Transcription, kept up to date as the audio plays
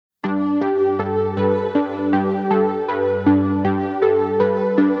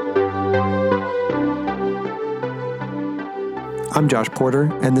I'm Josh Porter,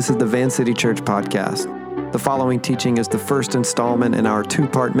 and this is the Van City Church Podcast. The following teaching is the first installment in our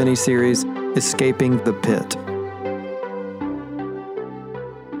two-part mini-series, Escaping the Pit.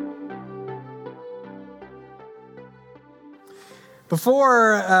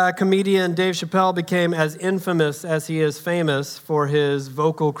 Before comedian Dave Chappelle became as infamous as he is famous for his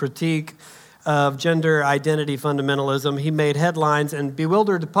vocal critique of gender identity fundamentalism, he made headlines and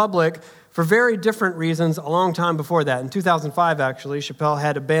bewildered the public for very different reasons a long time before that. In 2005, actually, Chappelle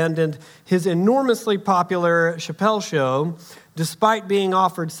had abandoned his enormously popular Chappelle Show despite being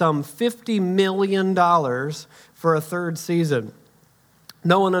offered some $50 million for a third season.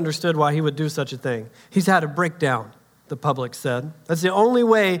 No one understood why he would do such a thing. He's had a breakdown, the public said. That's the only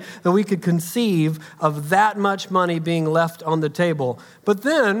way that we could conceive of that much money being left on the table. But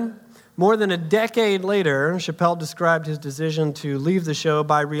then, more than a decade later, Chappelle described his decision to leave the show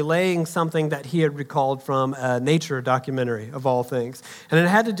by relaying something that he had recalled from a nature documentary, of all things. And it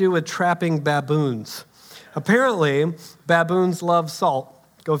had to do with trapping baboons. Apparently, baboons love salt.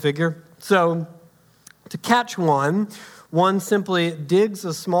 Go figure. So, to catch one simply digs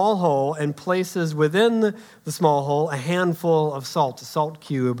a small hole and places within the small hole a handful of salt, a salt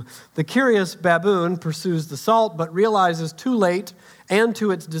cube. The curious baboon pursues the salt, but realizes too late and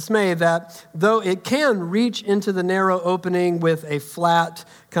to its dismay that though it can reach into the narrow opening with a flat,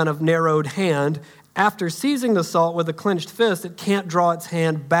 kind of narrowed hand, after seizing the salt with a clenched fist, it can't draw its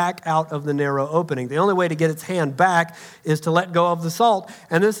hand back out of the narrow opening. The only way to get its hand back is to let go of the salt,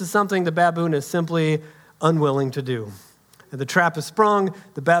 and this is something the baboon is simply unwilling to do. And the trap is sprung,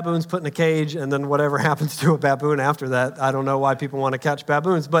 the baboon's put in a cage, and then whatever happens to a baboon after that, I don't know why people want to catch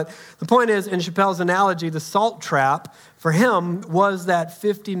baboons. But the point is, in Chappelle's analogy, the salt trap for him was that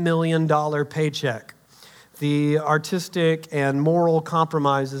 $50 million paycheck, the artistic and moral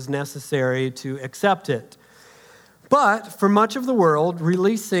compromises necessary to accept it. But for much of the world,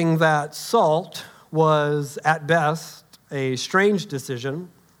 releasing that salt was, at best, a strange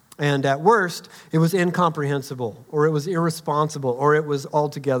decision. And at worst, it was incomprehensible, or it was irresponsible, or it was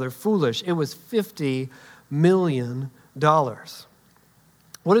altogether foolish. It was $50 million.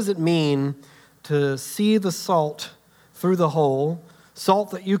 What does it mean to see the salt through the hole, salt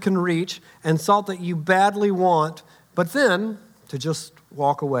that you can reach, and salt that you badly want, but then to just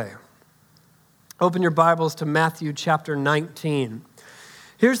walk away? Open your Bibles to Matthew chapter 19.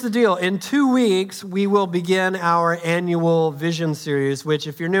 Here's the deal. In 2 weeks, we will begin our annual vision series, which,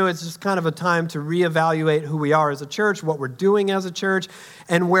 if you're new, it's just kind of a time to reevaluate who we are as a church, what we're doing as a church,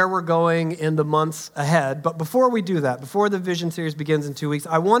 and where we're going in the months ahead. But before we do that, before the vision series begins in 2 weeks,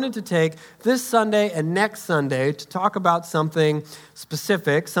 I wanted to take this Sunday and next Sunday to talk about something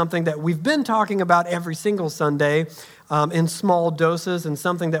specific, something that we've been talking about every single Sunday, in small doses, and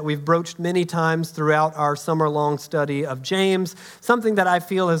something that we've broached many times throughout our summer-long study of James, something that I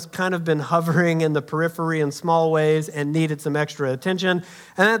feel has kind of been hovering in the periphery in small ways and needed some extra attention,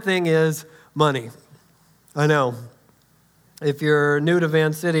 and that thing is money. I know. If you're new to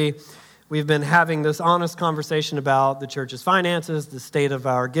Van City, we've been having this honest conversation about the church's finances, the state of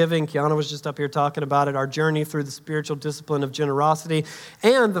our giving. Kiana was just up here talking about it, our journey through the spiritual discipline of generosity,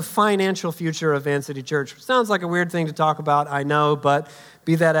 and the financial future of Van City Church. Sounds like a weird thing to talk about, I know, but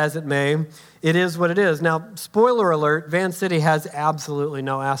be that as it may, it is what it is. Now, spoiler alert, Van City has absolutely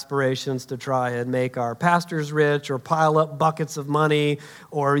no aspirations to try and make our pastors rich or pile up buckets of money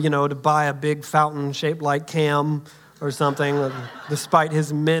or, to buy a big fountain shaped like Cam or something, despite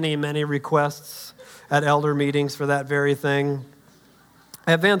his many, many requests at elder meetings for that very thing.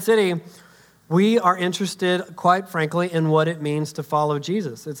 At Van City, we are interested, quite frankly, in what it means to follow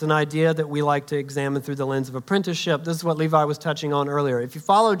Jesus. It's an idea that we like to examine through the lens of apprenticeship. This is what Levi was touching on earlier. If you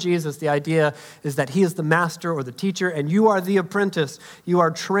follow Jesus, the idea is that he is the master or the teacher, and you are the apprentice. You are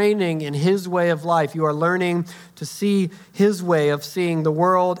training in his way of life. You are learning to see his way of seeing the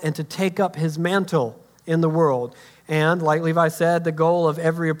world and to take up his mantle in the world. And like Levi said, the goal of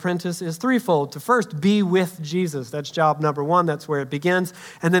every apprentice is threefold. To first be with Jesus. That's job number one. That's where it begins.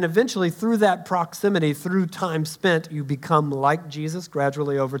 And then eventually through that proximity, through time spent, you become like Jesus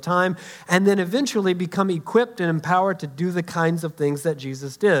gradually over time. And then eventually become equipped and empowered to do the kinds of things that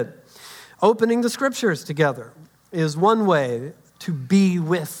Jesus did. Opening the scriptures together is one way to be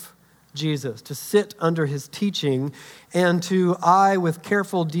with Jesus, to sit under his teaching and to eye with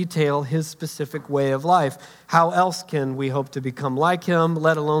careful detail his specific way of life. How else can we hope to become like him,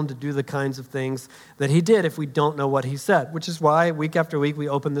 let alone to do the kinds of things that he did if we don't know what he said, which is why week after week we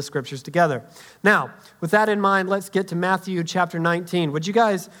open the scriptures together. Now, with that in mind, let's get to Matthew chapter 19. Would you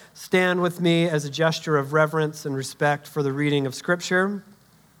guys stand with me as a gesture of reverence and respect for the reading of scripture?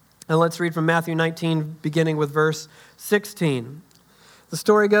 And let's read from Matthew 19, beginning with verse 16. The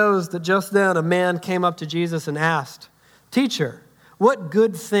story goes that just then a man came up to Jesus and asked, "Teacher, what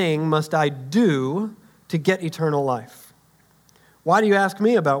good thing must I do to get eternal life?" "Why do you ask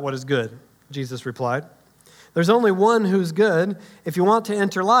me about what is good?" Jesus replied. "There's only one who's good. If you want to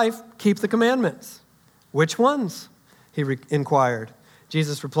enter life, keep the commandments." "Which ones?" he inquired.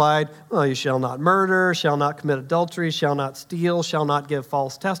 Jesus replied, "Well, you shall not murder, shall not commit adultery, shall not steal, shall not give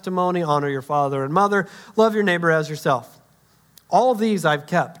false testimony, honor your father and mother, love your neighbor as yourself." "All these I've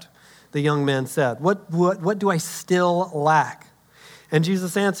kept," the young man said. What do I still lack?" And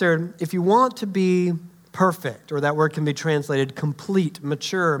Jesus answered, "If you want to be perfect," or that word can be translated complete,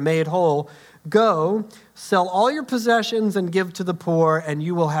 mature, made whole, "go, sell all your possessions and give to the poor, and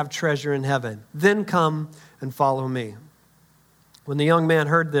you will have treasure in heaven. Then come and follow me." When the young man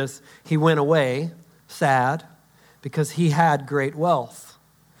heard this, he went away, sad, because he had great wealth.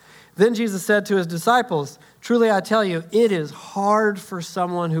 Then Jesus said to his disciples, "Truly I tell you, it is hard for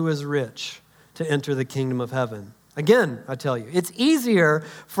someone who is rich to enter the kingdom of heaven. Again, I tell you, it's easier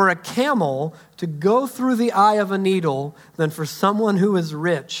for a camel to go through the eye of a needle than for someone who is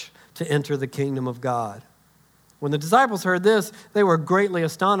rich to enter the kingdom of God." When the disciples heard this, they were greatly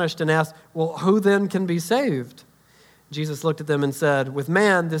astonished and asked, "Well, who then can be saved?" Jesus looked at them and said, "With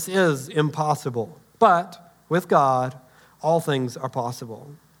man, this is impossible, but with God, all things are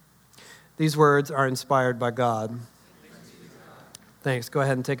possible." These words are inspired by God. Thanks. Go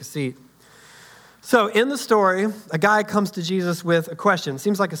ahead and take a seat. So in the story, a guy comes to Jesus with a question.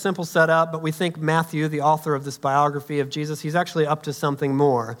 Seems like a simple setup, but we think Matthew, the author of this biography of Jesus, he's actually up to something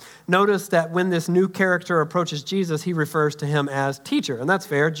more. Notice that when this new character approaches Jesus, he refers to him as teacher. And that's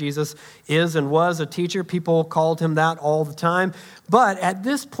fair. Jesus is and was a teacher. People called him that all the time. But at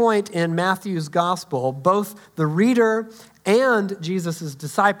this point in Matthew's gospel, both the reader and Jesus'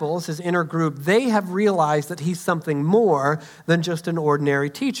 disciples, his inner group, they have realized that he's something more than just an ordinary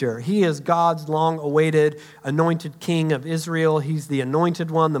teacher. He is God's long-awaited anointed king of Israel. He's the anointed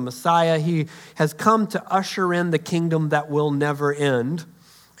one, the Messiah. He has come to usher in the kingdom that will never end.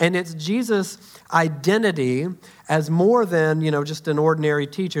 And it's Jesus' identity as more than, just an ordinary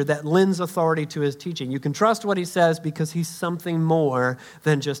teacher that lends authority to his teaching. You can trust what he says because he's something more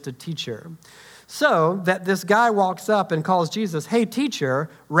than just a teacher. So that this guy walks up and calls Jesus, "Hey, teacher,"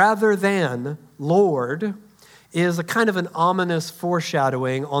 rather than Lord, is a kind of an ominous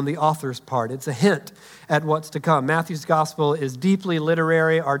foreshadowing on the author's part. It's a hint at what's to come. Matthew's gospel is deeply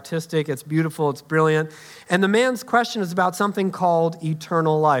literary, artistic, it's beautiful, it's brilliant. And the man's question is about something called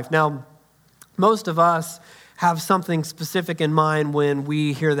eternal life. Now, most of us have something specific in mind when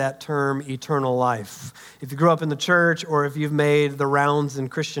we hear that term eternal life. If you grew up in the church or if you've made the rounds in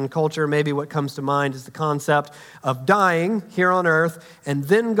Christian culture, maybe what comes to mind is the concept of dying here on earth and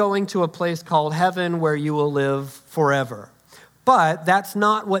then going to a place called heaven where you will live forever. But that's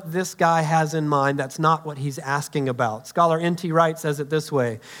not what this guy has in mind. That's not what he's asking about. Scholar N.T. Wright says it this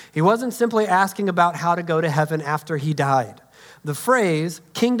way. He wasn't simply asking about how to go to heaven after he died. The phrase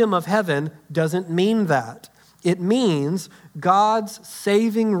kingdom of heaven doesn't mean that. It means God's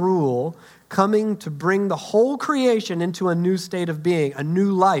saving rule coming to bring the whole creation into a new state of being, a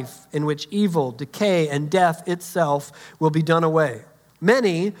new life in which evil, decay, and death itself will be done away.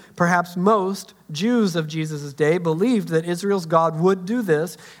 Many, perhaps most, Jews of Jesus' day believed that Israel's God would do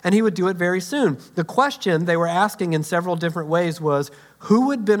this, and he would do it very soon. The question they were asking in several different ways was, who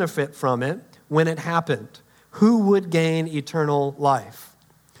would benefit from it when it happened? Who would gain eternal life?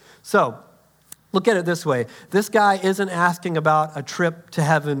 So, look at it this way. This guy isn't asking about a trip to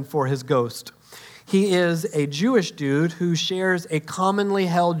heaven for his ghost. He is a Jewish dude who shares a commonly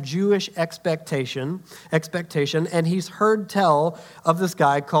held Jewish expectation, and he's heard tell of this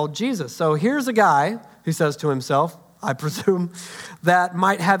guy called Jesus. So here's a guy who says to himself, I presume, that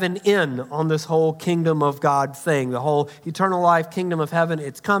might have an in on this whole kingdom of God thing, the whole eternal life, kingdom of heaven,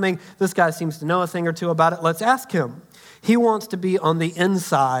 it's coming. This guy seems to know a thing or two about it. Let's ask him. He wants to be on the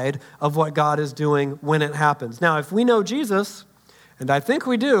inside of what God is doing when it happens. Now, if we know Jesus, and I think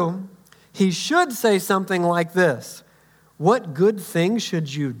we do, he should say something like this. What good thing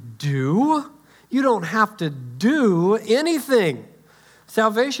should you do? You don't have to do anything.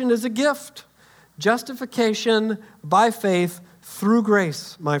 Salvation is a gift. Justification by faith through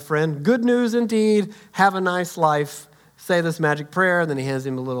grace, my friend. Good news indeed. Have a nice life. Say this magic prayer, and then he hands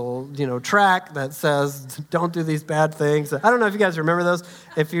him a little, tract that says, don't do these bad things. I don't know if you guys remember those.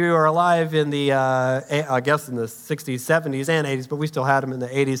 If you are alive in the, I guess in the 60s, 70s, and 80s, but we still had them in the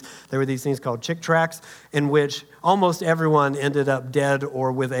 80s, there were these things called chick tracts in which almost everyone ended up dead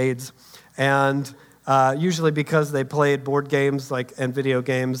or with AIDS. And usually because they played board games and video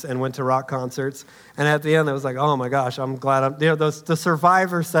games and went to rock concerts. And at the end, I was like, oh my gosh, I'm glad the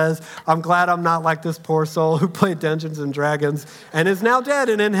survivor says, I'm glad I'm not like this poor soul who played Dungeons and Dragons and is now dead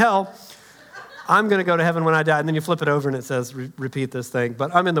and in hell. I'm going to go to heaven when I die. And then you flip it over and it says, repeat this thing.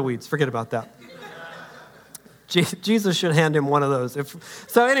 But I'm in the weeds. Forget about that. Jesus should hand him one of those.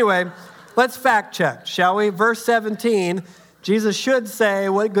 So anyway, let's fact check, shall we? Verse 17, Jesus should say,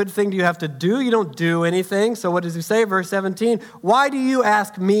 what good thing do you have to do? You don't do anything. So what does he say? Verse 17, why do you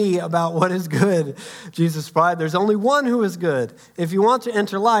ask me about what is good? Jesus replied, there's only one who is good. If you want to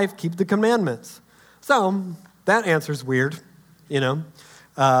enter life, keep the commandments. So that answer's weird,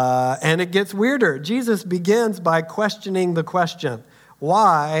 and it gets weirder. Jesus begins by questioning the question,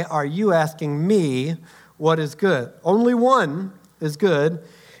 why are you asking me what is good? Only one is good,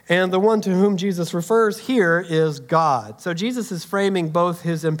 and the one to whom Jesus refers here is God. So Jesus is framing both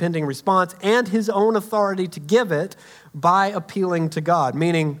his impending response and his own authority to give it by appealing to God,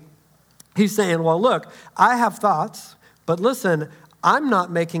 meaning he's saying, well, look, I have thoughts, but listen, I'm not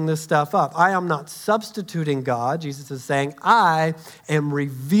making this stuff up. I am not substituting God. Jesus is saying, I am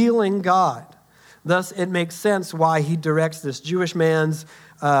revealing God. Thus, it makes sense why he directs this Jewish man's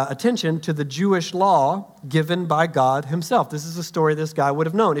attention to the Jewish law given by God himself. This is a story this guy would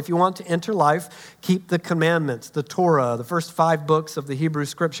have known. If you want to enter life, keep the commandments, the Torah, the first 5 books of the Hebrew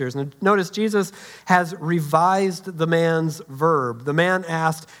Scriptures. And notice Jesus has revised the man's verb. The man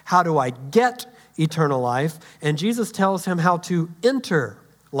asked, how do I get eternal life? And Jesus tells him how to enter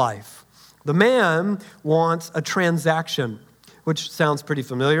life. The man wants a transaction, which sounds pretty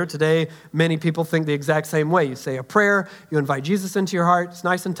familiar. Today, many people think the exact same way. You say a prayer, you invite Jesus into your heart, it's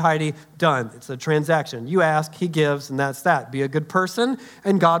nice and tidy, done. It's a transaction. You ask, he gives, and that's that. Be a good person,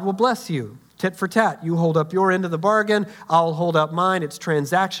 and God will bless you. Tit for tat. You hold up your end of the bargain, I'll hold up mine. It's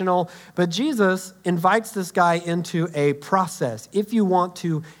transactional. But Jesus invites this guy into a process. If you want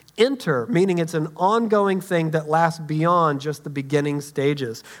to enter, meaning it's an ongoing thing that lasts beyond just the beginning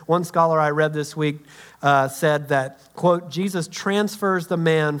stages. One scholar I read this week said that, quote, Jesus transfers the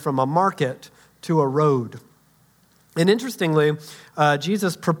man from a market to a road. And interestingly,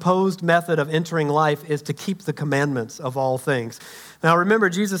 Jesus' proposed method of entering life is to keep the commandments of all things. Now remember,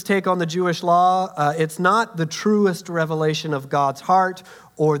 Jesus' take on the Jewish law, it's not the truest revelation of God's heart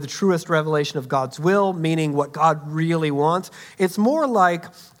or the truest revelation of God's will, meaning what God really wants. It's more like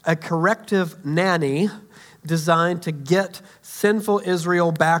a corrective nanny designed to get sinful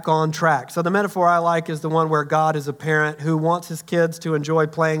Israel back on track. So the metaphor I like is the one where God is a parent who wants his kids to enjoy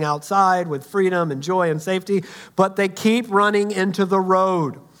playing outside with freedom and joy and safety, but they keep running into the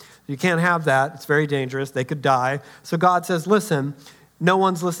road. You can't have that. It's very dangerous. They could die. So God says, listen, no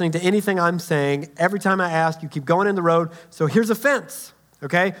one's listening to anything I'm saying. Every time I ask, you keep going in the road. So here's a fence,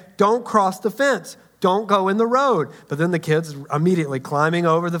 okay? Don't cross the fence. Don't go in the road. But then the kids immediately climbing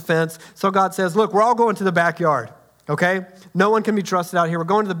over the fence. So God says, look, we're all going to the backyard, okay? No one can be trusted out here. We're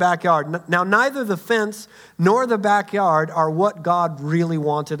going to the backyard. Now, neither the fence nor the backyard are what God really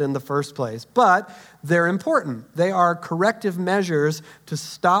wanted in the first place, but they're important. They are corrective measures to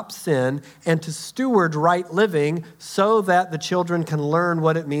stop sin and to steward right living so that the children can learn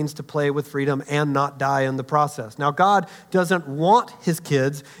what it means to play with freedom and not die in the process. Now, God doesn't want his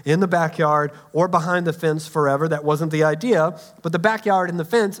kids in the backyard or behind the fence forever. That wasn't the idea. But the backyard and the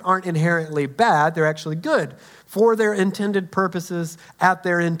fence aren't inherently bad. They're actually good for their intended purposes at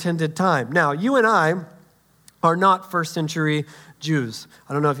their intended time. Now, you and I are not first century Jews.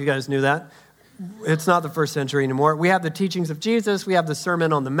 I don't know if you guys knew that. It's not the first century anymore. We have the teachings of Jesus. We have the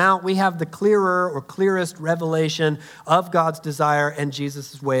Sermon on the Mount. We have the clearer or clearest revelation of God's desire and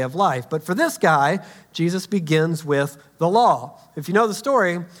Jesus' way of life. But for this guy, Jesus begins with the law. If you know the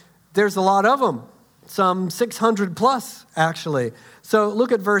story, there's a lot of them. Some 600 plus, actually. So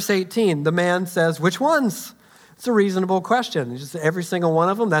look at verse 18. The man says, which ones? It's a reasonable question. Just every single one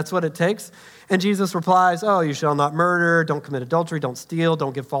of them, that's what it takes. And Jesus replies, you shall not murder, don't commit adultery, don't steal,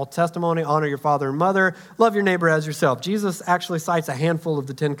 don't give false testimony, honor your father and mother, love your neighbor as yourself. Jesus actually cites a handful of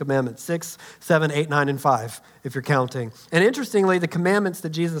the 10 commandments, 6, 7, 8, 9, and 5, if you're counting. And interestingly, the commandments that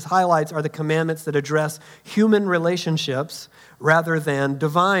Jesus highlights are the commandments that address human relationships rather than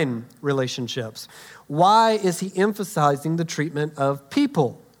divine relationships. Why is he emphasizing the treatment of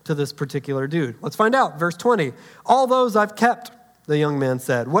people to this particular dude? Let's find out. Verse 20, all those I've kept, the young man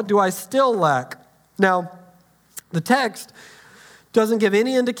said. What do I still lack? Now, the text doesn't give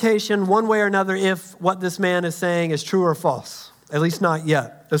any indication one way or another if what this man is saying is true or false, at least not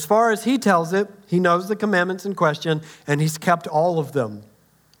yet. As far as he tells it, he knows the commandments in question, and he's kept all of them.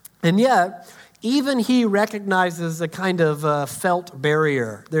 And yet, even he recognizes a kind of felt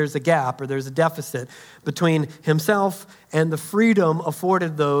barrier. There's a gap or there's a deficit between himself and the freedom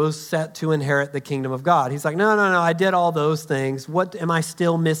afforded those set to inherit the kingdom of God. He's like, no, I did all those things. What am I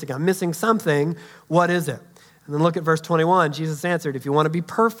still missing? I'm missing something. What is it? And then look at verse 21. Jesus answered, if you want to be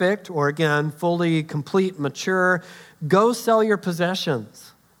perfect, or again, fully, complete, mature, go sell your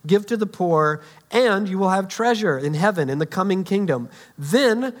possessions, give to the poor, and you will have treasure in heaven in the coming kingdom.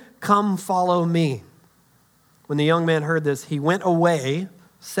 Then come follow me. When the young man heard this, he went away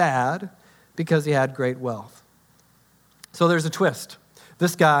sad because he had great wealth. So there's a twist.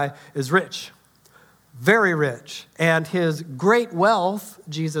 This guy is rich, very rich, and his great wealth,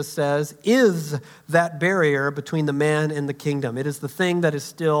 Jesus says, is that barrier between the man and the kingdom. It is the thing that is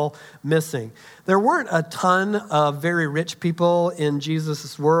still missing. There weren't a ton of very rich people in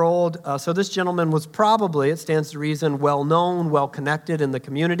Jesus' world, so this gentleman was probably, it stands to reason, well-known, well-connected in the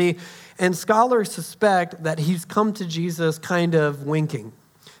community, and scholars suspect that he's come to Jesus kind of winking.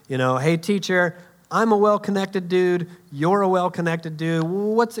 You know, hey, teacher, I'm a well-connected dude, you're a well-connected dude.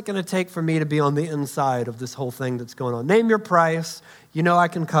 What's it going to take for me to be on the inside of this whole thing that's going on? Name your price. You know I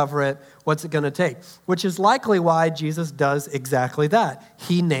can cover it. What's it going to take? Which is likely why Jesus does exactly that.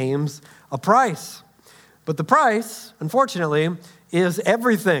 He names a price. But the price, unfortunately, is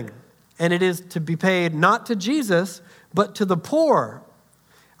everything. And it is to be paid not to Jesus, but to the poor.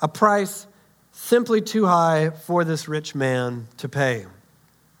 A price simply too high for this rich man to pay.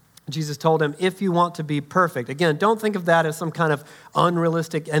 Jesus told him, if you want to be perfect. Again, don't think of that as some kind of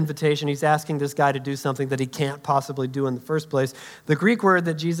unrealistic invitation. He's asking this guy to do something that he can't possibly do in the first place. The Greek word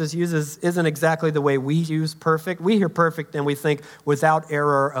that Jesus uses isn't exactly the way we use perfect. We hear perfect and we think without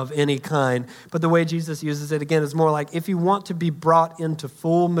error of any kind. But the way Jesus uses it, again, is more like if you want to be brought into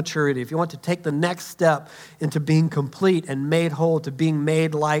full maturity, if you want to take the next step into being complete and made whole, to being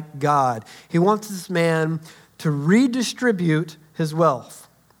made like God, he wants this man to redistribute his wealth.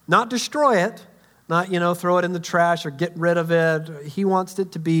 Not destroy it, not, throw it in the trash or get rid of it. He wants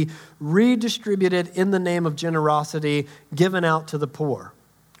it to be redistributed in the name of generosity, given out to the poor.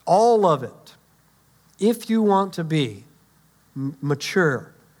 All of it. If you want to be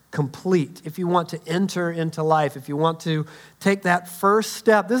mature, complete, if you want to enter into life, if you want to take that first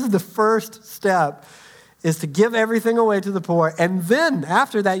step, this is the first step, is to give everything away to the poor, and then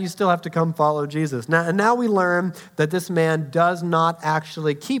after that, you still have to come follow Jesus. Now we learn that this man does not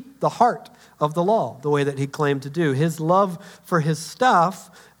actually keep the heart of the law the way that he claimed to do. His love for his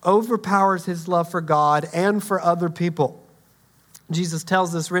stuff overpowers his love for God and for other people. Jesus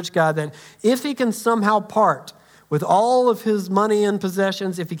tells this rich guy that if he can somehow part with all of his money and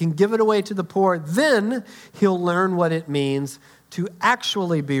possessions, if he can give it away to the poor, then he'll learn what it means to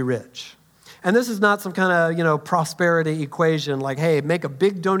actually be rich. And this is not some kind of, prosperity equation like, hey, make a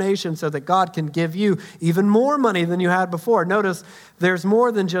big donation so that God can give you even more money than you had before. Notice there's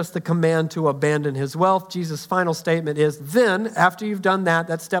more than just the command to abandon his wealth. Jesus' final statement is, then, after you've done that,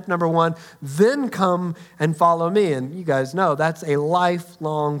 that's step number one, then come and follow me. And you guys know that's a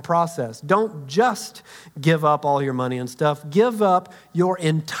lifelong process. Don't just give up all your money and stuff. Give up your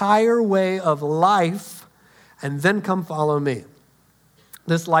entire way of life and then come follow me.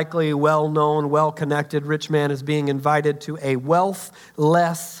 This likely well-known, well-connected rich man is being invited to a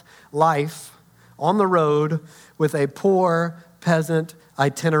wealthless life on the road with a poor, peasant,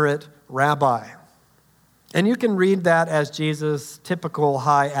 itinerant rabbi. And you can read that as Jesus' typical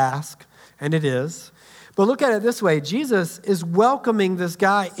high ask, and it is. But look at it this way. Jesus is welcoming this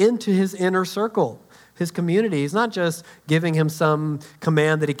guy into his inner circle, his community. He's not just giving him some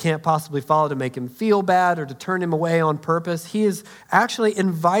command that he can't possibly follow to make him feel bad or to turn him away on purpose. He is actually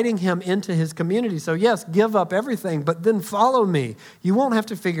inviting him into his community. So yes, give up everything, but then follow me. You won't have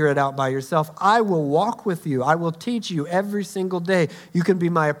to figure it out by yourself. I will walk with you. I will teach you every single day. You can be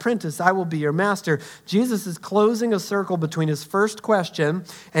my apprentice. I will be your master. Jesus is closing a circle between his first question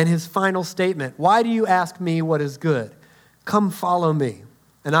and his final statement. Why do you ask me what is good? Come follow me,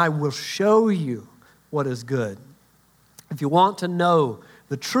 and I will show you what is good. If you want to know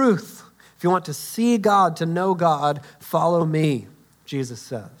the truth, if you want to see God, to know God, follow me, Jesus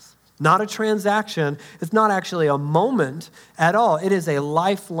says. Not a transaction. It's not actually a moment at all. It is a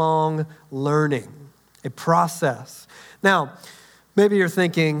lifelong learning, a process. Now, maybe you're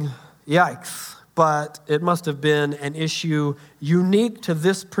thinking, yikes, but it must have been an issue unique to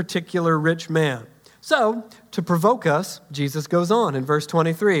this particular rich man. So, to provoke us, Jesus goes on in verse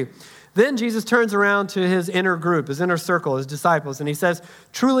 23. Then Jesus turns around to his inner group, his inner circle, his disciples, and he says,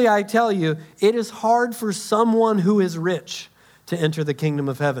 truly I tell you, it is hard for someone who is rich to enter the kingdom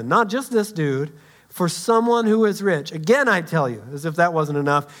of heaven. Not just this dude, for someone who is rich. Again, I tell you, as if that wasn't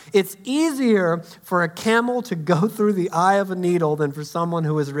enough, it's easier for a camel to go through the eye of a needle than for someone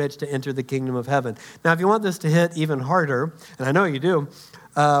who is rich to enter the kingdom of heaven. Now, if you want this to hit even harder, and I know you do,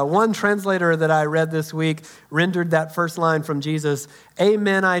 one translator that I read this week rendered that first line from Jesus,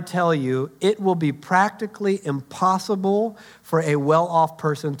 "Amen, I tell you, it will be practically impossible for a well-off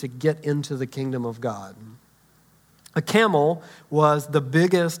person to get into the kingdom of God." A camel was the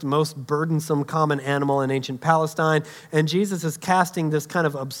biggest, most burdensome common animal in ancient Palestine, and Jesus is casting this kind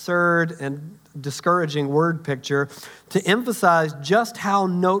of absurd and discouraging word picture to emphasize just how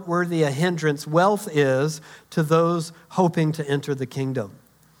noteworthy a hindrance wealth is to those hoping to enter the kingdom.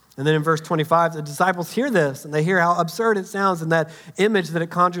 And then in verse 25, the disciples hear this, and they hear how absurd it sounds and that image that it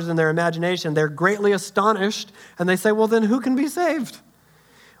conjures in their imagination. They're greatly astonished, and they say, well, then who can be saved?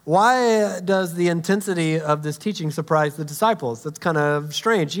 Why does the intensity of this teaching surprise the disciples? That's kind of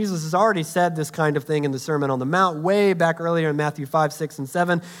strange. Jesus has already said this kind of thing in the Sermon on the Mount way back earlier in Matthew 5, 6, and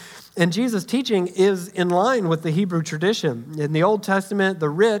 7. And Jesus' teaching is in line with the Hebrew tradition. In the Old Testament, the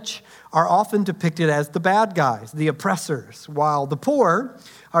rich are often depicted as the bad guys, the oppressors, while the poor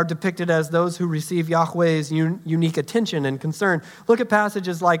are depicted as those who receive Yahweh's unique attention and concern. Look at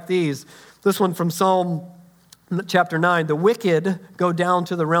passages like these. This one from Psalm Chapter 9, the wicked go down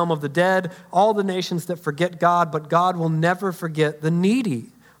to the realm of the dead, all the nations that forget God, but God will never forget the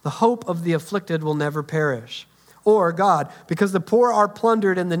needy. The hope of the afflicted will never perish. Or God, because the poor are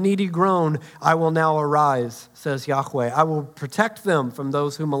plundered and the needy groan, I will now arise, says Yahweh. I will protect them from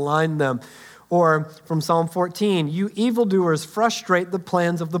those who malign them. Or from Psalm 14, you evildoers frustrate the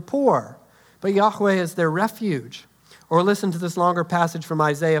plans of the poor, but Yahweh is their refuge. Or listen to this longer passage from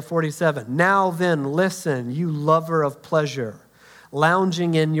Isaiah 47. Now then, listen, you lover of pleasure,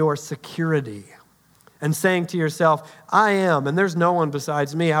 lounging in your security, and saying to yourself, I am, and there's no one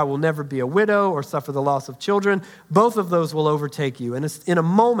besides me. I will never be a widow or suffer the loss of children. Both of those will overtake you. And in a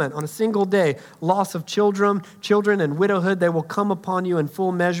moment, on a single day, loss of children and widowhood, they will come upon you in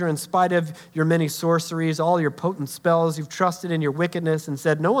full measure in spite of your many sorceries, all your potent spells. You've trusted in your wickedness and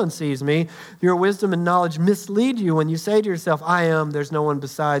said, no one sees me. Your wisdom and knowledge mislead you when you say to yourself, I am, there's no one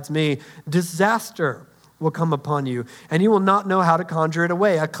besides me. Disaster will come upon you, and you will not know how to conjure it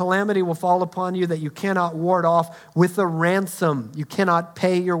away. A calamity will fall upon you that you cannot ward off with a ransom. You cannot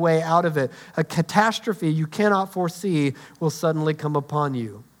pay your way out of it. A catastrophe you cannot foresee will suddenly come upon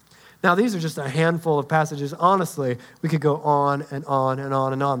you. Now, these are just a handful of passages. Honestly, we could go on and on and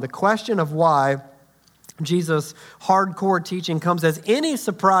on and on. The question of why Jesus' hardcore teaching comes as any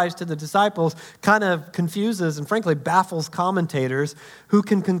surprise to the disciples kind of confuses and frankly baffles commentators who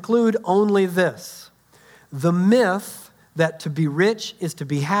can conclude only this. The myth that to be rich is to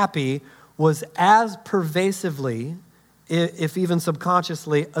be happy was as pervasively, if even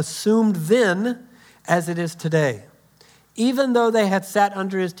subconsciously, assumed then as it is today. Even though they had sat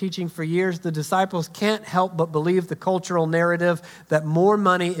under his teaching for years, the disciples can't help but believe the cultural narrative that more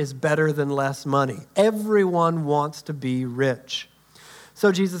money is better than less money. Everyone wants to be rich.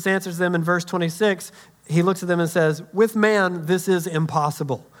 So Jesus answers them in verse 26. He looks at them and says, with man, this is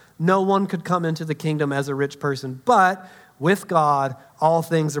impossible. No one could come into the kingdom as a rich person, but with God, all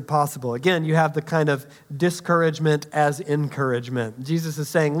things are possible. Again, you have the kind of discouragement as encouragement. Jesus is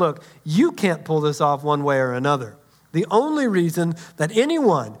saying, look, you can't pull this off one way or another. The only reason that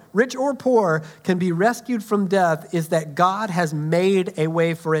anyone, rich or poor, can be rescued from death is that God has made a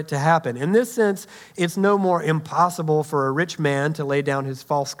way for it to happen. In this sense, it's no more impossible for a rich man to lay down his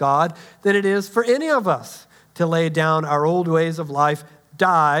false god than it is for any of us to lay down our old ways of life,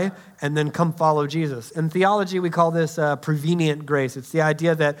 die, and then come follow Jesus. In theology, we call this prevenient grace. It's the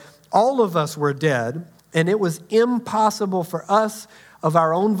idea that all of us were dead, and it was impossible for us, of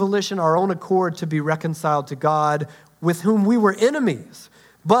our own volition, our own accord, to be reconciled to God, with whom we were enemies.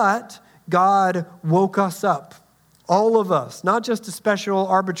 But God woke us up, all of us, not just a special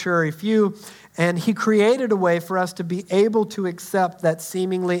arbitrary few, and he created a way for us to be able to accept that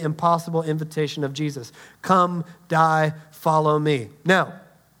seemingly impossible invitation of Jesus. Come, die, follow me. Now,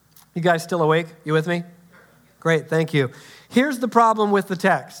 you guys still awake? You with me? Great, thank you. Here's the problem with the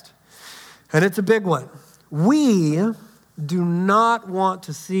text, and it's a big one. We do not want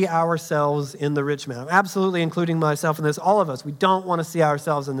to see ourselves in the rich man. I'm absolutely including myself in this, all of us. We don't want to see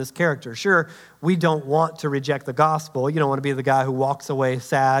ourselves in this character. Sure, we don't want to reject the gospel. You don't want to be the guy who walks away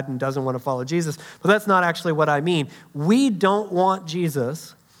sad and doesn't want to follow Jesus. But that's not actually what I mean. We don't want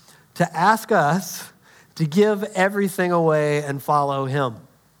Jesus to ask us to give everything away and follow him.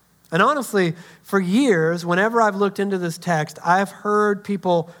 And honestly, for years, whenever I've looked into this text, I've heard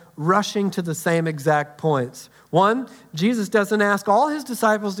people rushing to the same exact points. One, Jesus doesn't ask all his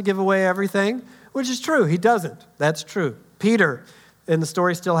disciples to give away everything, which is true. He doesn't. That's true. Peter, in the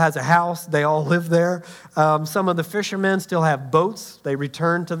story, still has a house. They all live there. Some of the fishermen still have boats. They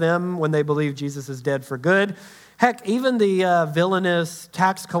return to them when they believe Jesus is dead for good. Heck, even the villainous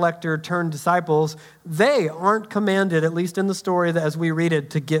tax collector turned disciples, they aren't commanded, at least in the story that as we read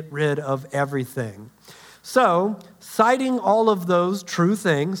it, to get rid of everything. So, citing all of those true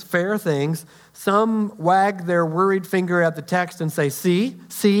things, fair things, some wag their worried finger at the text and say,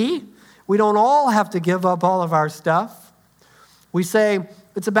 see, we don't all have to give up all of our stuff. We say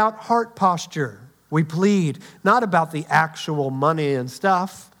it's about heart posture. We plead, not about the actual money and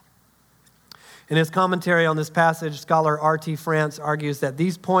stuff. In his commentary on this passage, scholar R.T. France argues that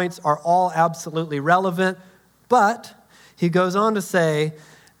these points are all absolutely relevant, but he goes on to say,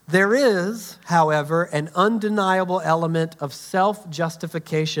 there is, however, an undeniable element of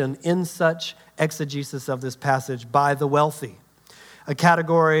self-justification in such exegesis of this passage by the wealthy, a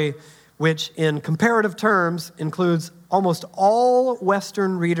category which in comparative terms includes almost all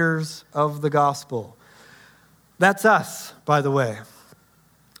Western readers of the gospel. That's us, by the way.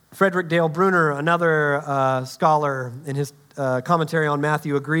 Frederick Dale Bruner, another scholar in his commentary on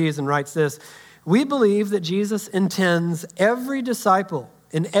Matthew, agrees and writes this: we believe that Jesus intends every disciple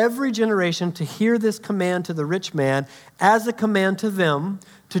in every generation to hear this command to the rich man as a command to them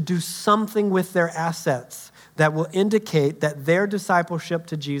to do something with their assets that will indicate that their discipleship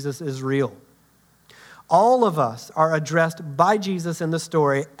to Jesus is real. All of us are addressed by Jesus in the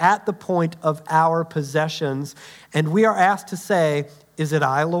story at the point of our possessions, and we are asked to say, is it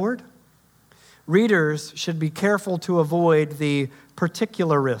I, Lord? Readers should be careful to avoid the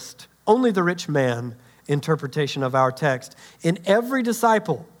particularist, only the rich man interpretation of our text. In every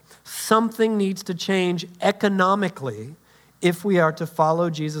disciple, something needs to change economically if we are to follow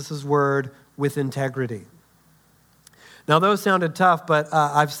Jesus' word with integrity. Now, those sounded tough, but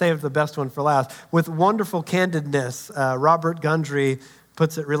I've saved the best one for last. With wonderful candidness, Robert Gundry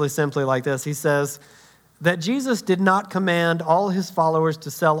puts it really simply like this. He says that Jesus did not command all his followers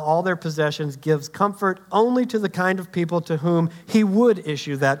to sell all their possessions gives comfort only to the kind of people to whom he would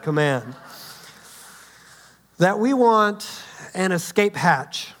issue that command. That we want an escape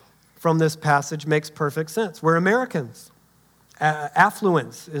hatch from this passage makes perfect sense. We're Americans.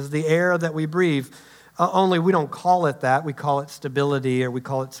 Affluence is the air that we breathe. Only we don't call it that. We call it stability, or we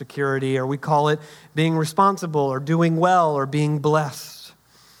call it security, or we call it being responsible, or doing well, or being blessed.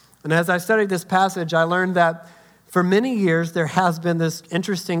 And as I studied this passage, I learned that for many years there has been this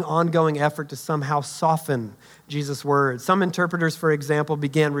interesting ongoing effort to somehow soften Jesus' words. Some interpreters, for example,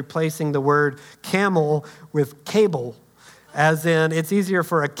 began replacing the word camel with cable, as in it's easier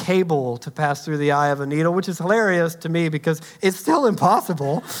for a cable to pass through the eye of a needle, which is hilarious to me because it's still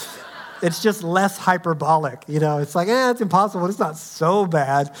impossible. It's just less hyperbolic. It's like, it's impossible. It's not so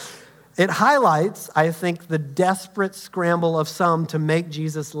bad. It highlights, I think, the desperate scramble of some to make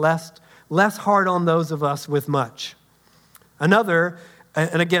Jesus less hard on those of us with much. Another,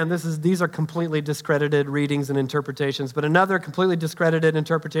 and again, these are completely discredited readings and interpretations, but another completely discredited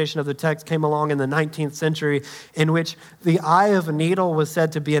interpretation of the text came along in the 19th century in which the eye of a needle was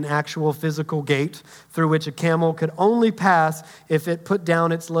said to be an actual physical gate through which a camel could only pass if it put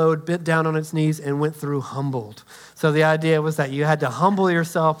down its load, bent down on its knees, and went through humbled. So the idea was that you had to humble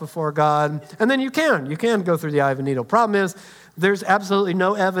yourself before God, and then you can go through the eye of a needle. Problem is, there's absolutely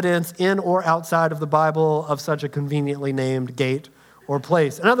no evidence in or outside of the Bible of such a conveniently named gate or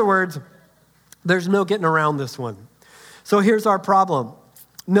place. In other words, there's no getting around this one. So here's our problem.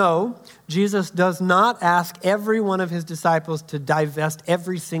 No, Jesus does not ask every one of his disciples to divest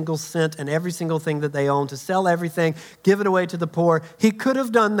every single cent and every single thing that they own, to sell everything, give it away to the poor. He could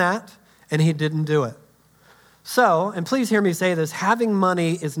have done that, and he didn't do it. So, and please hear me say this, having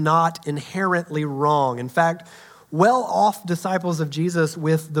money is not inherently wrong. In fact, well-off disciples of Jesus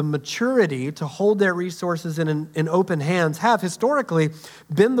with the maturity to hold their resources in open hands have historically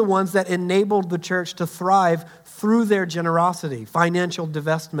been the ones that enabled the church to thrive through their generosity, financial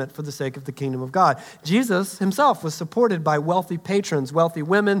divestment for the sake of the kingdom of God. Jesus himself was supported by wealthy patrons. Wealthy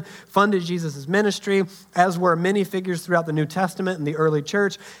women funded Jesus' ministry, as were many figures throughout the New Testament and the early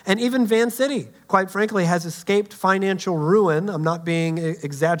church. And even Van City, quite frankly, has escaped financial ruin, I'm not being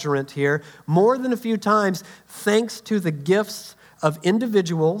exaggerant here, more than a few times thanks to the gifts of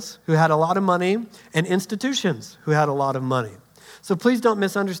individuals who had a lot of money and institutions who had a lot of money. So please don't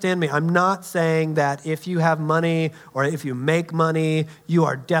misunderstand me. I'm not saying that if you have money or if you make money, you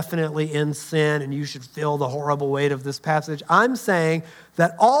are definitely in sin and you should feel the horrible weight of this passage. I'm saying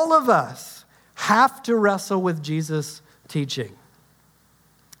that all of us have to wrestle with Jesus' teaching.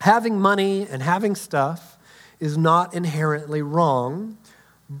 Having money and having stuff is not inherently wrong,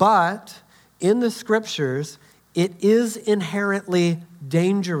 but in the scriptures, it is inherently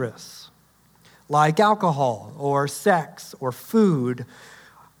dangerous. Like alcohol or sex or food,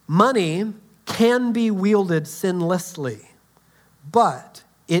 money can be wielded sinlessly, but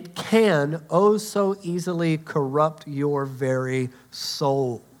it can oh so easily corrupt your very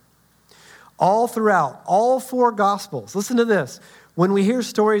soul. All throughout, all four Gospels, listen to this. When we hear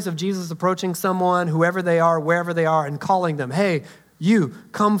stories of Jesus approaching someone, whoever they are, wherever they are, and calling them, hey, you,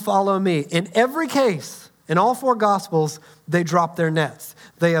 come follow me. In every case, in all four Gospels, they drop their nets.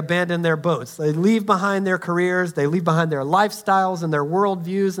 They abandon their boats. They leave behind their careers. They leave behind their lifestyles and their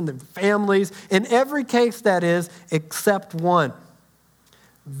worldviews and their families. In every case, that is, except one.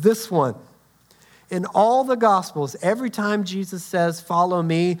 This one. In all the Gospels, every time Jesus says, follow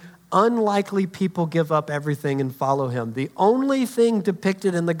me, unlikely people give up everything and follow him. The only thing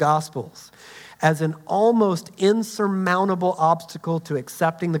depicted in the Gospels as an almost insurmountable obstacle to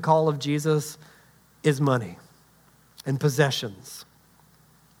accepting the call of Jesus is money and possessions.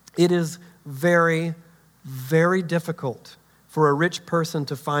 It is very, very difficult for a rich person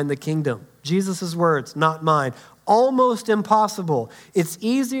to find the kingdom. Jesus' words, not mine. Almost impossible. It's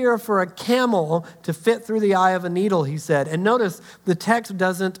easier for a camel to fit through the eye of a needle, he said. And notice, the text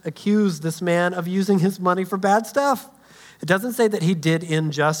doesn't accuse this man of using his money for bad stuff. It doesn't say that he did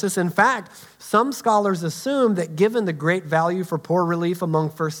injustice. In fact, some scholars assume that given the great value for poor relief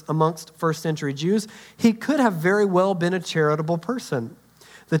amongst first century Jews, he could have very well been a charitable person.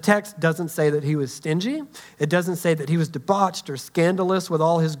 The text doesn't say that he was stingy. It doesn't say that he was debauched or scandalous with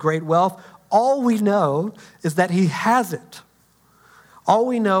all his great wealth. All we know is that he has it. All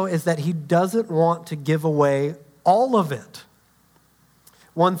we know is that he doesn't want to give away all of it.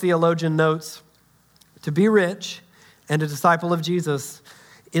 One theologian notes, to be rich and a disciple of Jesus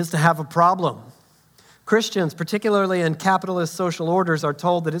is to have a problem. Christians, particularly in capitalist social orders, are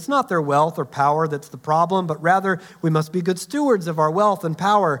told that it's not their wealth or power that's the problem, but rather we must be good stewards of our wealth and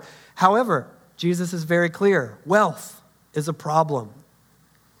power. However, Jesus is very clear. Wealth is a problem.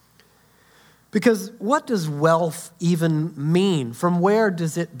 Because what does wealth even mean? From where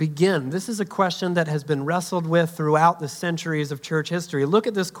does it begin? This is a question that has been wrestled with throughout the centuries of church history. Look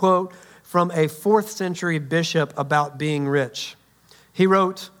at this quote from a 4th century bishop about being rich. He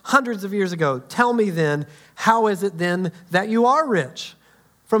wrote hundreds of years ago, "Tell me then, how is it then that you are rich?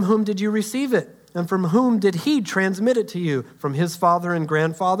 From whom did you receive it? And from whom did he transmit it to you? From his father and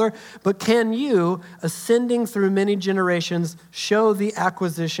grandfather? But can you, ascending through many generations, show the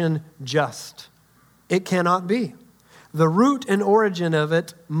acquisition just? It cannot be. The root and origin of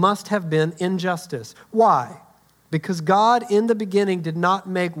it must have been injustice. Why? Because God in the beginning did not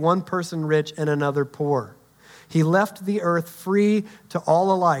make one person rich and another poor. He left the earth free to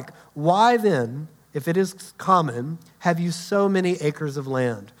all alike. Why then, if it is common, have you so many acres of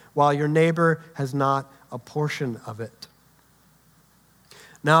land, while your neighbor has not a portion of it?"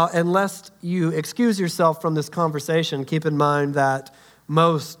 Now, unless you excuse yourself from this conversation, keep in mind that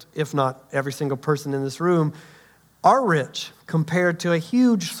most, if not every single person in this room, are rich compared to a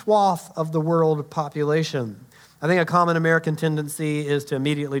huge swath of the world population. I think a common American tendency is to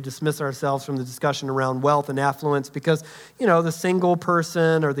immediately dismiss ourselves from the discussion around wealth and affluence because, the single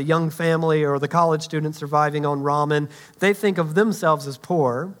person or the young family or the college student surviving on ramen, they think of themselves as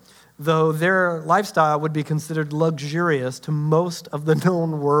poor, though their lifestyle would be considered luxurious to most of the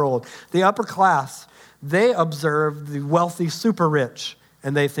known world. The upper class, they observe the wealthy super rich,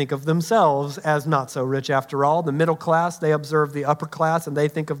 and they think of themselves as not so rich after all. The middle class, they observe the upper class, and they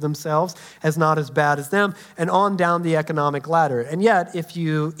think of themselves as not as bad as them, and on down the economic ladder. And yet, if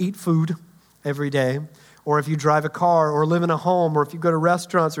you eat food every day, or if you drive a car, or live in a home, or if you go to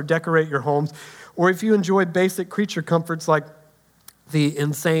restaurants or decorate your homes, or if you enjoy basic creature comforts like the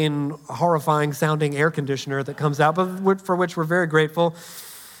insane, horrifying sounding air conditioner that comes out, but for which we're very grateful,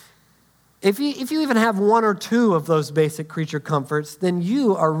 If you even have one or two of those basic creature comforts, then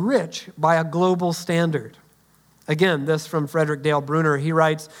you are rich by a global standard. Again, this from Frederick Dale Bruner. He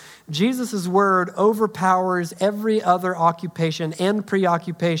writes, Jesus' word overpowers every other occupation and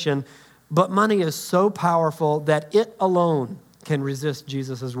preoccupation, but money is so powerful that it alone can resist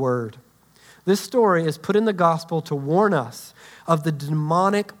Jesus' word. This story is put in the gospel to warn us of the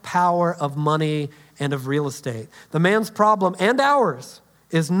demonic power of money and of real estate. The man's problem, and ours,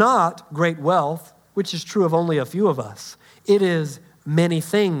 is not great wealth, which is true of only a few of us. It is many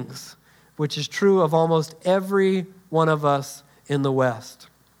things, which is true of almost every one of us in the West.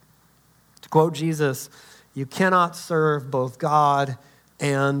 To quote Jesus, you cannot serve both God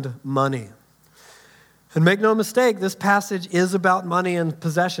and money. And make no mistake, this passage is about money and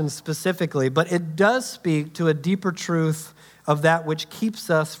possessions specifically, but it does speak to a deeper truth of that which keeps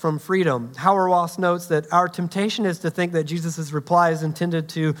us from freedom. Hauerwas notes that our temptation is to think that Jesus' reply is intended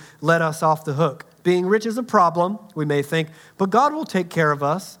to let us off the hook. Being rich is a problem, we may think, but God will take care of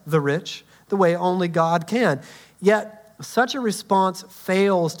us, the rich, the way only God can. Yet, such a response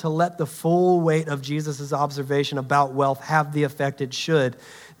fails to let the full weight of Jesus' observation about wealth have the effect it should.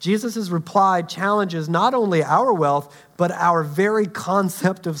 Jesus' reply challenges not only our wealth, but our very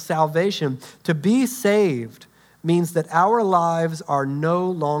concept of salvation. To be saved means that our lives are no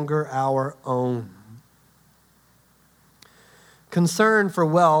longer our own. Concern for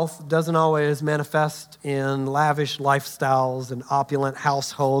wealth doesn't always manifest in lavish lifestyles and opulent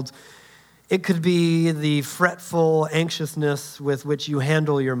households. It could be the fretful anxiousness with which you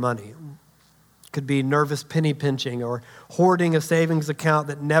handle your money. It could be nervous penny pinching or hoarding a savings account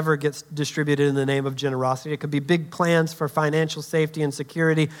that never gets distributed in the name of generosity. It could be big plans for financial safety and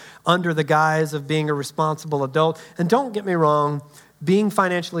security under the guise of being a responsible adult. And don't get me wrong, being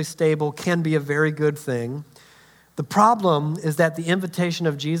financially stable can be a very good thing. The problem is that the invitation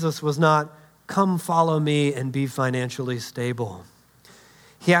of Jesus was not, come follow me and be financially stable.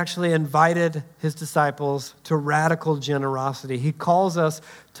 He actually invited his disciples to radical generosity. He calls us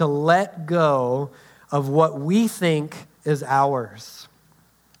to let go of what we think is ours.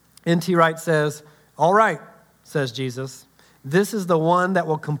 N.T. Wright says, all right, says Jesus, this is the one that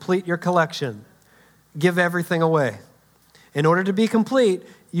will complete your collection. Give everything away. In order to be complete,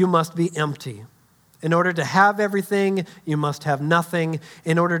 you must be empty. In order to have everything, you must have nothing.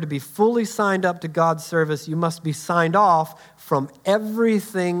 In order to be fully signed up to God's service, you must be signed off from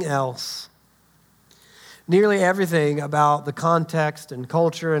everything else. Nearly everything about the context and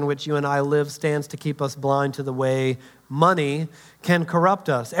culture in which you and I live stands to keep us blind to the way money can corrupt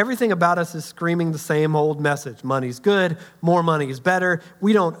us. Everything about us is screaming the same old message. Money's good, more money is better.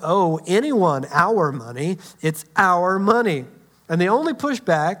 We don't owe anyone our money. It's our money. And the only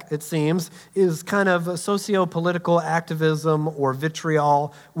pushback, it seems, is kind of socio-political activism or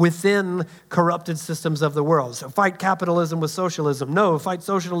vitriol within corrupted systems of the world. So fight capitalism with socialism. No, fight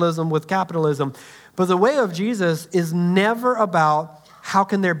socialism with capitalism. But the way of Jesus is never about how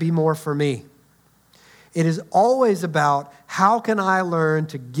can there be more for me. It is always about how can I learn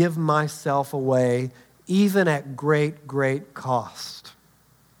to give myself away even at great, great cost.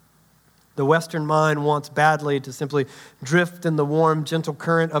 The Western mind wants badly to simply drift in the warm, gentle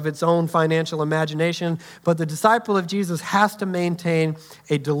current of its own financial imagination, but the disciple of Jesus has to maintain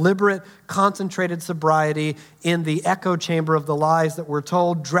a deliberate, concentrated sobriety in the echo chamber of the lies that we're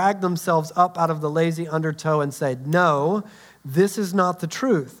told, drag themselves up out of the lazy undertow and say, no, this is not the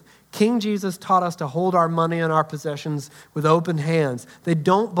truth. King Jesus taught us to hold our money and our possessions with open hands. They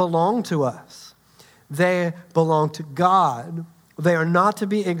don't belong to us. They belong to God. They are not to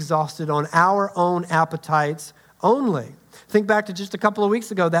be exhausted on our own appetites only. Think back to just a couple of weeks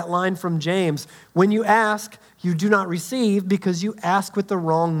ago, that line from James, when you ask, you do not receive because you ask with the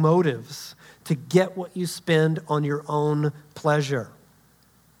wrong motives to get what you spend on your own pleasure.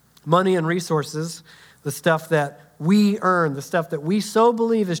 Money and resources, the stuff that we earn, the stuff that we so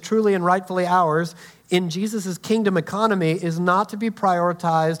believe is truly and rightfully ours, in Jesus' kingdom economy is not to be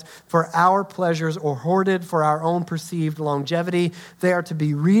prioritized for our pleasures or hoarded for our own perceived longevity. They are to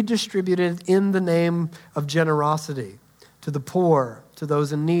be redistributed in the name of generosity to the poor, to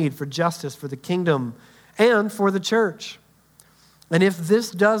those in need, for justice, for the kingdom, and for the church. And if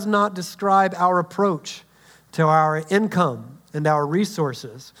this does not describe our approach to our income and our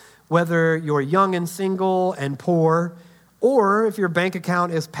resources, whether you're young and single and poor, or if your bank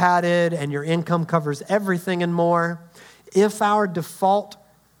account is padded and your income covers everything and more, if our default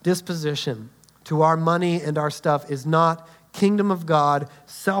disposition to our money and our stuff is not kingdom of God,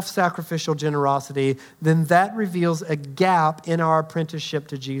 self-sacrificial generosity, then that reveals a gap in our apprenticeship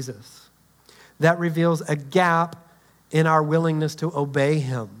to Jesus. That reveals a gap in our willingness to obey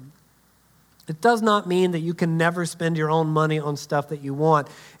him. It does not mean that you can never spend your own money on stuff that you want.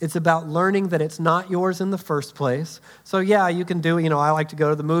 It's about learning that it's not yours in the first place. So yeah, you can do, I like to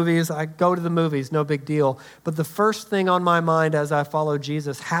go to the movies. I go to the movies, no big deal. But the first thing on my mind as I follow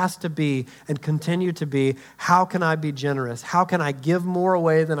Jesus has to be and continue to be, how can I be generous? How can I give more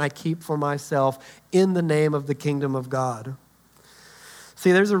away than I keep for myself in the name of the kingdom of God?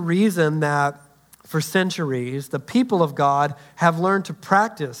 See, there's a reason that for centuries, the people of God have learned to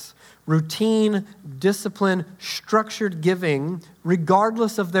practice routine, discipline, structured giving,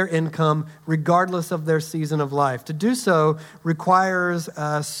 regardless of their income, regardless of their season of life. To do so requires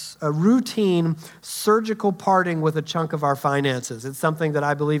a routine surgical parting with a chunk of our finances. It's something that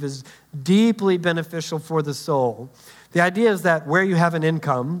I believe is deeply beneficial for the soul. The idea is that where you have an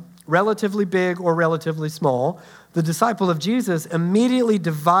income, relatively big or relatively small, the disciple of Jesus immediately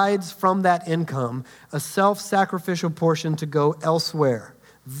divides from that income a self-sacrificial portion to go elsewhere.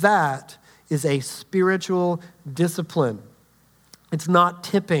 That is a spiritual discipline. It's not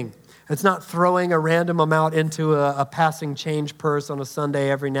tipping. It's not throwing a random amount into a passing change purse on a Sunday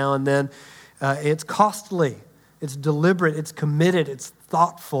every now and then. It's costly. It's deliberate. It's committed. It's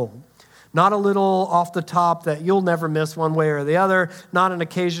thoughtful. Not a little off the top that you'll never miss one way or the other. Not an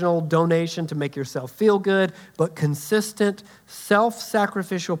occasional donation to make yourself feel good, but consistent,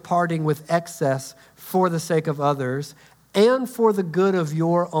 self-sacrificial parting with excess for the sake of others and for the good of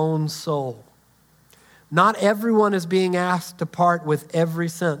your own soul. Not everyone is being asked to part with every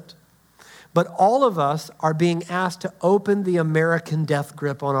cent, but all of us are being asked to open the American death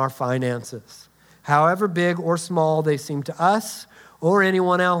grip on our finances, however big or small they seem to us or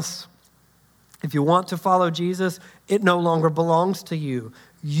anyone else. If you want to follow Jesus, it no longer belongs to you.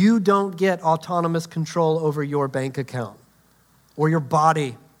 You don't get autonomous control over your bank account or your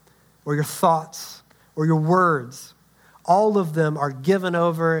body or your thoughts or your words. All of them are given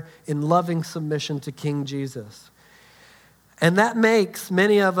over in loving submission to King Jesus. And that makes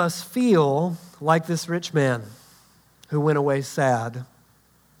many of us feel like this rich man who went away sad,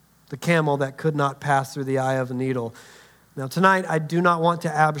 the camel that could not pass through the eye of a needle. Now, tonight, I do not want to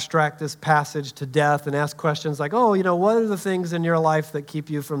abstract this passage to death and ask questions like, what are the things in your life that keep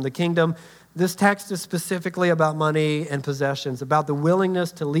you from the kingdom? This text is specifically about money and possessions, about the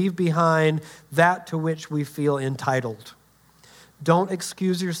willingness to leave behind that to which we feel entitled. Don't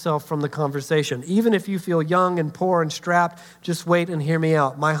excuse yourself from the conversation. Even if you feel young and poor and strapped, just wait and hear me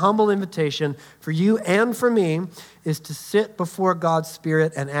out. My humble invitation for you and for me is to sit before God's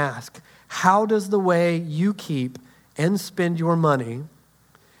Spirit and ask, how does the way you keep and spend your money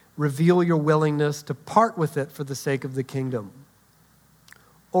reveal your willingness to part with it for the sake of the kingdom,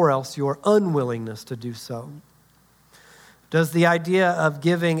 or else your unwillingness to do so? Does the idea of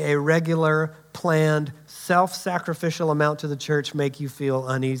giving a regular, planned, self-sacrificial amount to the church make you feel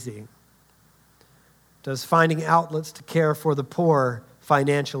uneasy? Does finding outlets to care for the poor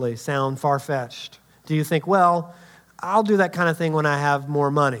financially sound far-fetched? Do you think, I'll do that kind of thing when I have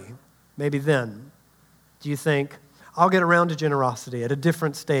more money, maybe then? Do you think, I'll get around to generosity at a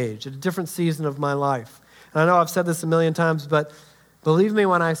different stage, at a different season of my life? And I know I've said this a million times, but believe me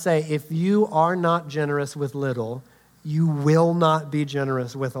when I say, if you are not generous with little, you will not be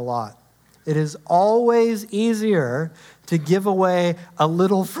generous with a lot. It is always easier to give away a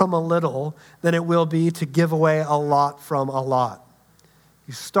little from a little than it will be to give away a lot from a lot.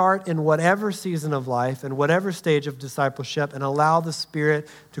 You start in whatever season of life and whatever stage of discipleship and allow the Spirit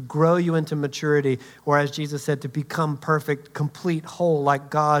to grow you into maturity, or as Jesus said, to become perfect, complete, whole like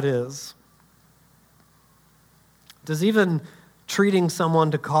God is. Does even treating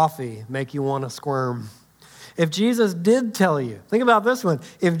someone to coffee make you want to squirm? If Jesus did tell you, think about this one.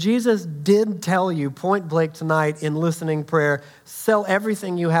 If Jesus did tell you point blank tonight in listening prayer, sell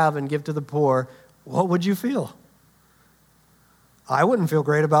everything you have and give to the poor, what would you feel? I wouldn't feel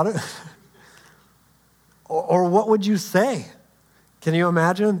great about it. Or what would you say? Can you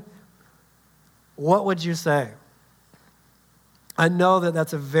imagine? What would you say? I know that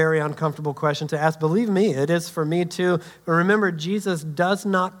that's a very uncomfortable question to ask. Believe me, it is for me too. But remember, Jesus does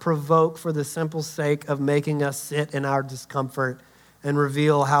not provoke for the simple sake of making us sit in our discomfort and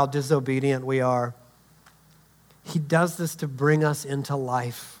reveal how disobedient we are. He does this to bring us into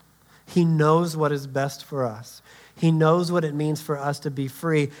life. He knows what is best for us. He knows what it means for us to be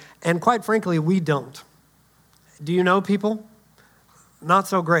free. And quite frankly, we don't. Do you know people? Not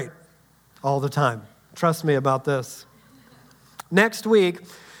so great all the time. Trust me about this. Next week,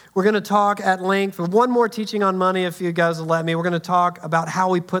 we're going to talk at length, one more teaching on money, if you guys will let me. We're going to talk about how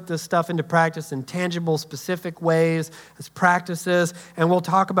we put this stuff into practice in tangible, specific ways as practices. And we'll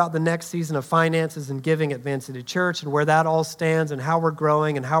talk about the next season of finances and giving at Van City Church and where that all stands and how we're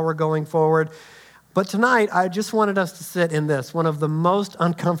growing and how we're going forward. But tonight, I just wanted us to sit in this, one of the most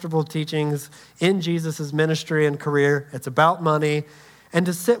uncomfortable teachings in Jesus' ministry and career. It's about money. And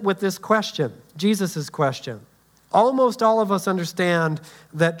to sit with this question, Jesus' question. Almost all of us understand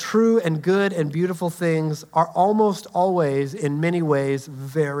that true and good and beautiful things are almost always, in many ways,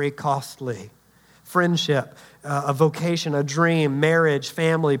 very costly. friendship, a vocation, a dream, marriage,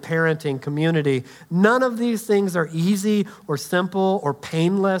 family, parenting, community. None of these things are easy or simple or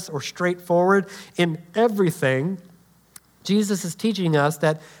painless or straightforward. In everything, Jesus is teaching us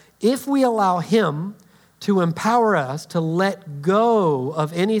that if we allow him to empower us to let go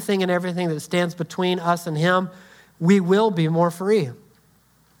of anything and everything that stands between us and him, we will be more free,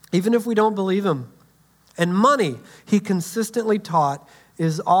 even if we don't believe him. And money, he consistently taught,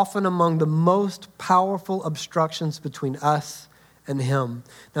 is often among the most powerful obstructions between us and him.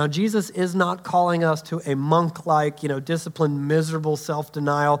 Now, Jesus is not calling us to a monk-like, disciplined, miserable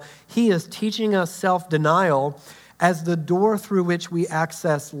self-denial. He is teaching us self-denial as the door through which we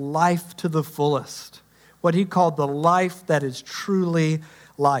access life to the fullest, what he called the life that is truly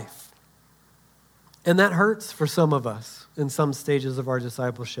life. And that hurts for some of us in some stages of our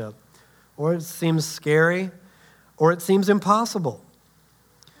discipleship. Or it seems scary, or it seems impossible.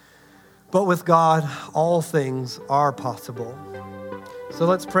 But with God, all things are possible. So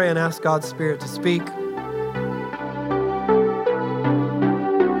let's pray and ask God's Spirit to speak.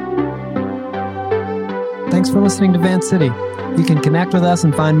 Thanks for listening to Van City. You can connect with us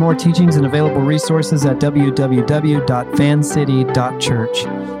and find more teachings and available resources at www.vancity.church.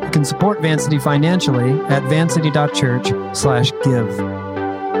 You can support Van City financially at vancity.church/give.